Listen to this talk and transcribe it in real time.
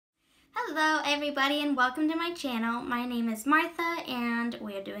Hello everybody and welcome to my channel. My name is Martha and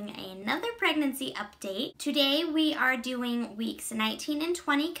we are doing another pregnancy update. Today we are doing weeks 19 and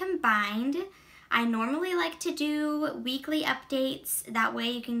 20 combined. I normally like to do weekly updates. That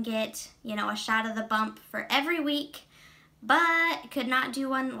way you can get, a shot of the bump for every week. But could not do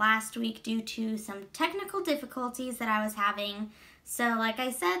one last week due to some technical difficulties that I was having. So like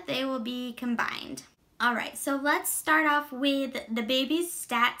I said, they will be combined. Alright, so let's start off with the baby's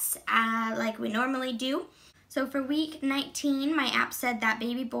stats like we normally do. So for week 19, my app said that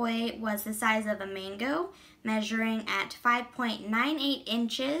baby boy was the size of a mango, measuring at 5.98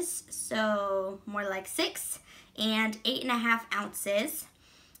 inches, so more like 6, and 8.5 ounces.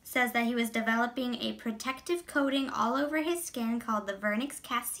 Says that he was developing a protective coating all over his skin called the vernix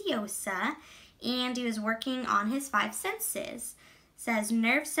caseosa, and he was working on his 5 senses. Says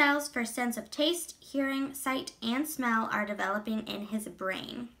nerve cells for sense of taste, hearing, sight, and smell are developing in his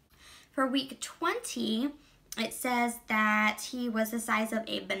brain. For week 20, it says that he was the size of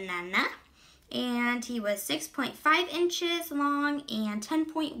a banana, and he was 6.5 inches long and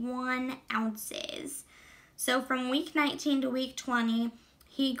 10.1 ounces. So from week 19 to week 20,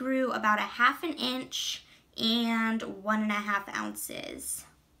 he grew about a ½ inch and 1.5 ounces.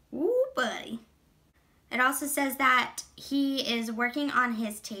 Ooh, buddy. It also says that he is working on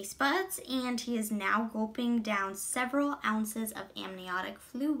his taste buds and he is now gulping down several ounces of amniotic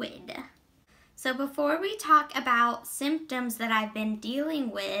fluid. So before we talk about symptoms that I've been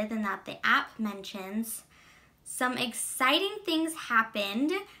dealing with and that the app mentions, some exciting things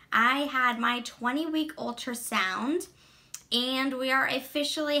happened. I had my 20-week ultrasound and we are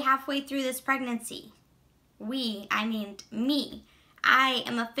officially halfway through this pregnancy. I mean me. I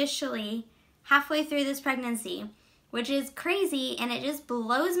am officially halfway through this pregnancy, which is crazy, and it just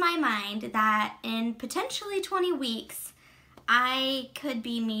blows my mind that in potentially 20 weeks, I could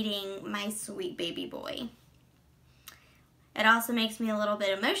be meeting my sweet baby boy. It also makes me a little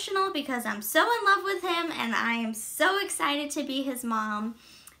bit emotional because I'm so in love with him and I am so excited to be his mom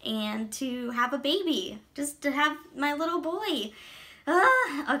and to have a baby, just to have my little boy.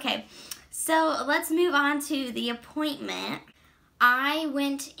 Okay, so let's move on to the appointment. I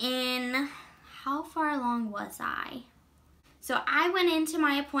went in. How far along was I? So I went into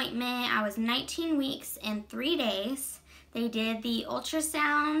my appointment, I was 19 weeks and 3 days. They did the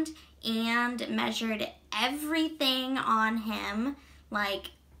ultrasound and measured everything on him.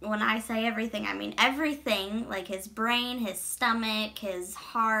 Like, when I say everything, I mean everything. Like his brain, his stomach, his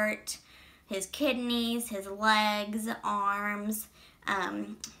heart, his kidneys, his legs, arms,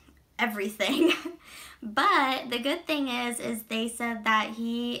 everything. But the good thing is they said that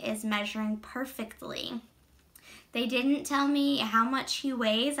he is measuring perfectly. They didn't tell me how much he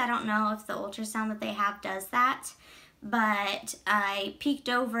weighs. I don't know if the ultrasound that they have does that, but I peeked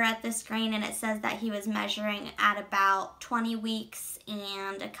over at the screen and it says that he was measuring at about 20 weeks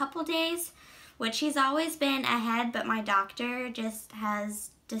and a couple days, which he's always been ahead, but my doctor just has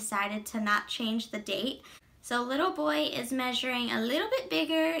decided to not change the date. So little boy is measuring a little bit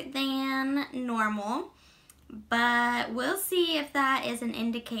bigger than normal, but we'll see if that is an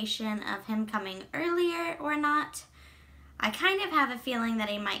indication of him coming earlier or not. I kind of have a feeling that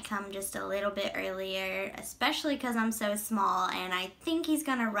he might come just a little bit earlier, especially because I'm so small and I think he's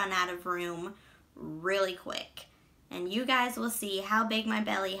gonna run out of room really quick. And you guys will see how big my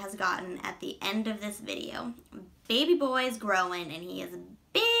belly has gotten at the end of this video. Baby boy is growing and he is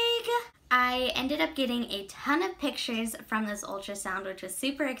big. I ended up getting a ton of pictures from this ultrasound, which was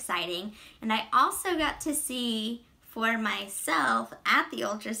super exciting. And I also got to see for myself at the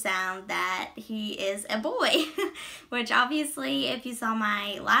ultrasound that he is a boy, which obviously if you saw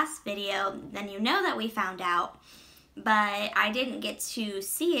my last video, then you know that we found out. But I didn't get to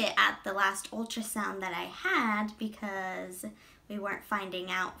see it at the last ultrasound that I had because we weren't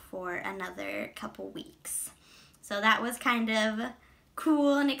finding out for another couple weeks. So that was kind of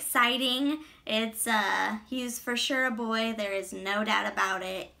cool and exciting. He's for sure a boy. There is no doubt about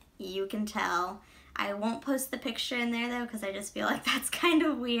it. You can tell. I won't post the picture in there though because I just feel like that's kind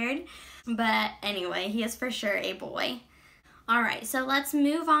of weird. But anyway, he is for sure a boy. Alright, so let's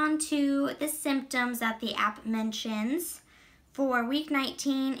move on to the symptoms that the app mentions. For week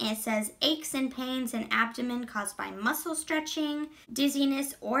 19, it says aches and pains in abdomen caused by muscle stretching,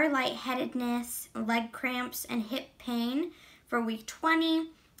 dizziness or lightheadedness, leg cramps, and hip pain. For week 20,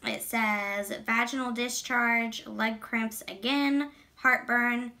 it says vaginal discharge, leg cramps again,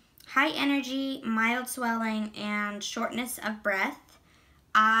 heartburn, high energy, mild swelling, and shortness of breath.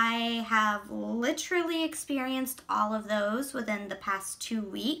 I have literally experienced all of those within the past 2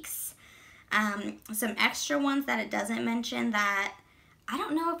 weeks. Some extra ones that it doesn't mention that I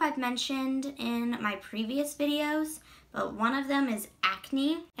don't know if I've mentioned in my previous videos, but one of them is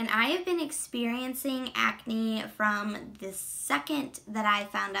acne. And I have been experiencing acne from the second that I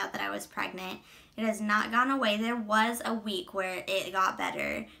found out that I was pregnant. It has not gone away. There was a week where it got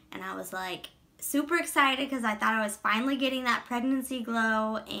better, and I was like super excited because I thought I was finally getting that pregnancy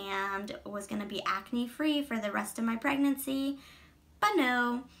glow and was gonna be acne free for the rest of my pregnancy. But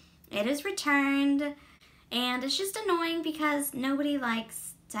no, it has returned, and it's just annoying because nobody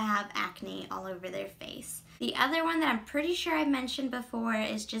likes to have acne all over their face. The other one that I'm pretty sure I've mentioned before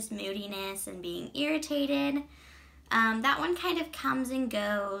is just moodiness and being irritated. That one kind of comes and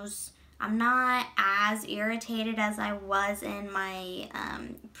goes. I'm not as irritated as I was in my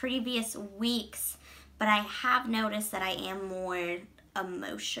previous weeks, but I have noticed that I am more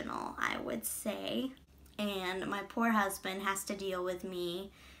emotional, I would say. And my poor husband has to deal with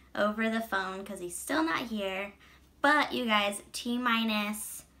me over the phone because he's still not here. But you guys,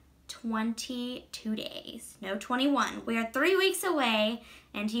 T-minus 22 days. No, 21. We are 3 weeks away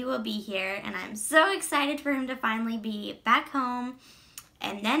and he will be here, and I'm so excited for him to finally be back home.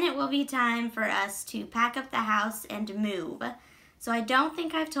 And then it will be time for us to pack up the house and move. So I don't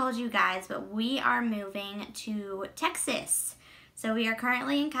think I've told you guys, but we are moving to Texas. So we are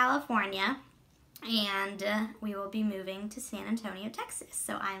currently in California, and we will be moving to San Antonio, Texas.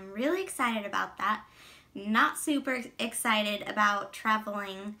 So I'm really excited about that. Not super excited about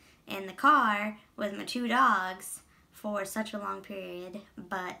traveling in the car with my 2 dogs for such a long period,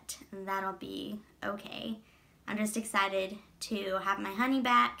 but that'll be okay. I'm just excited to have my honey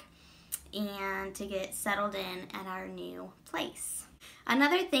back and to get settled in at our new place.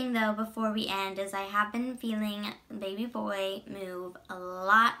 Another thing though before we end is I have been feeling baby boy move a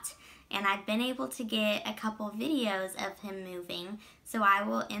lot, and I've been able to get a couple videos of him moving, so I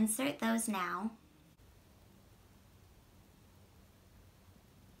will insert those now.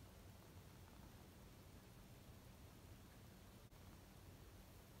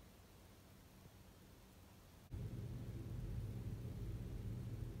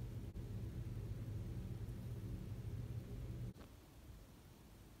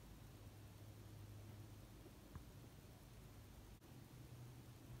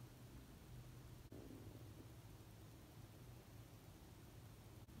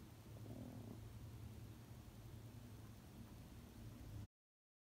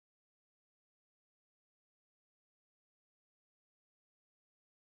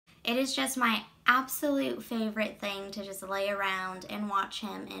 It is just my absolute favorite thing to just lay around and watch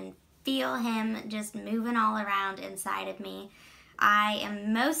him and feel him just moving all around inside of me. I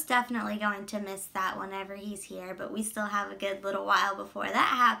am most definitely going to miss that whenever he's here, but we still have a good little while before that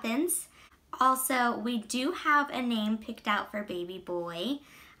happens. Also, we do have a name picked out for baby boy.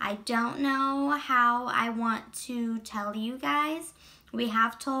 I don't know how I want to tell you guys. We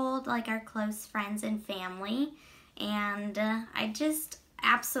have told like our close friends and family, and I just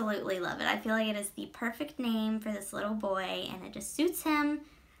absolutely love it. I feel like it is the perfect name for this little boy, and it just suits him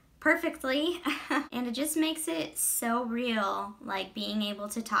perfectly. And it just makes it so real, like being able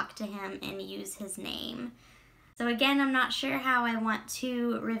to talk to him and use his name. So again, I'm not sure how I want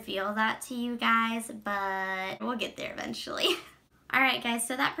to reveal that to you guys, but we'll get there eventually. Alright guys,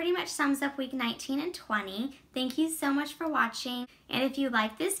 so that pretty much sums up week 19 and 20. Thank you so much for watching. And if you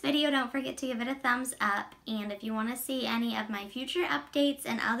like this video, don't forget to give it a thumbs up. And if you want to see any of my future updates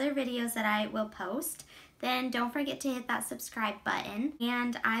and other videos that I will post, then don't forget to hit that subscribe button.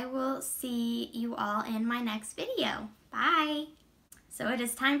 And I will see you all in my next video. Bye! So it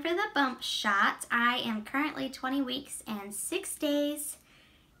is time for the bump shot. I am currently 20 weeks and 6 days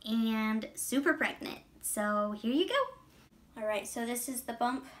and super pregnant. So here you go. Alright, so this is the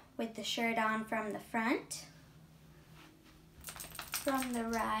bump with the shirt on from the front, from the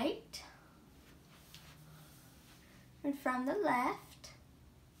right, and from the left,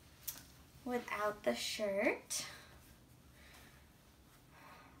 without the shirt,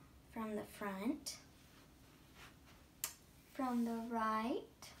 from the front, from the right,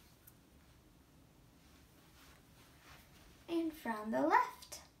 and from the left.